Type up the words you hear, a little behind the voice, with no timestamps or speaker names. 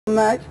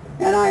much,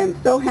 and I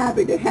am so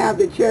happy to have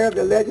the chair of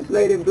the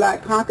Legislative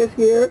Black Caucus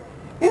here,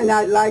 and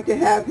I'd like to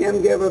have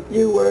him give a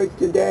few words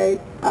today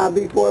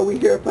before we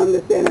hear from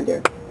the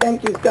senator.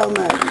 Thank you so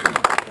much.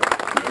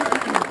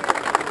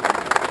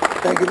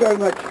 Thank you very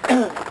much,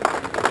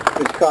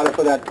 Ms. Carter,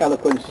 for that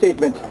eloquent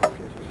statement.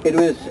 It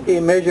was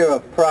a measure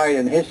of pride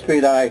and history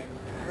that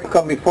I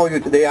come before you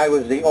today. I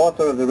was the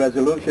author of the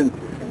resolution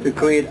to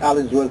create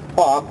Allensworth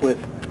Park with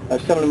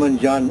Assemblyman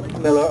John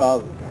Miller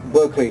of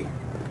Berkeley.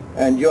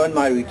 And during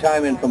my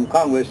retirement from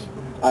Congress,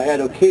 I had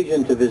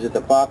occasion to visit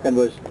the park and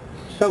was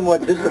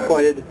somewhat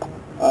disappointed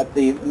at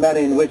the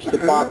manner in which the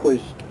park was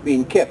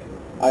being kept.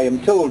 I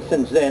am told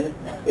since then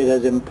it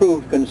has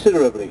improved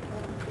considerably.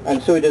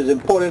 And so it is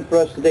important for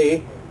us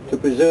today to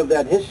preserve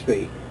that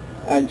history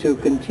and to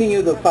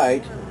continue the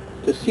fight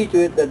to see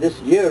to it that this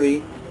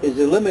jury is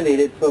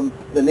eliminated from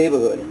the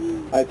neighborhood.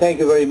 I thank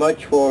you very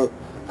much for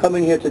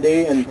coming here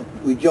today, and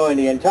we join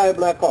the entire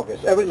Black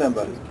Caucus. Every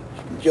member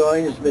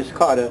joins Ms.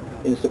 Carter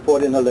in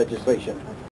supporting her legislation.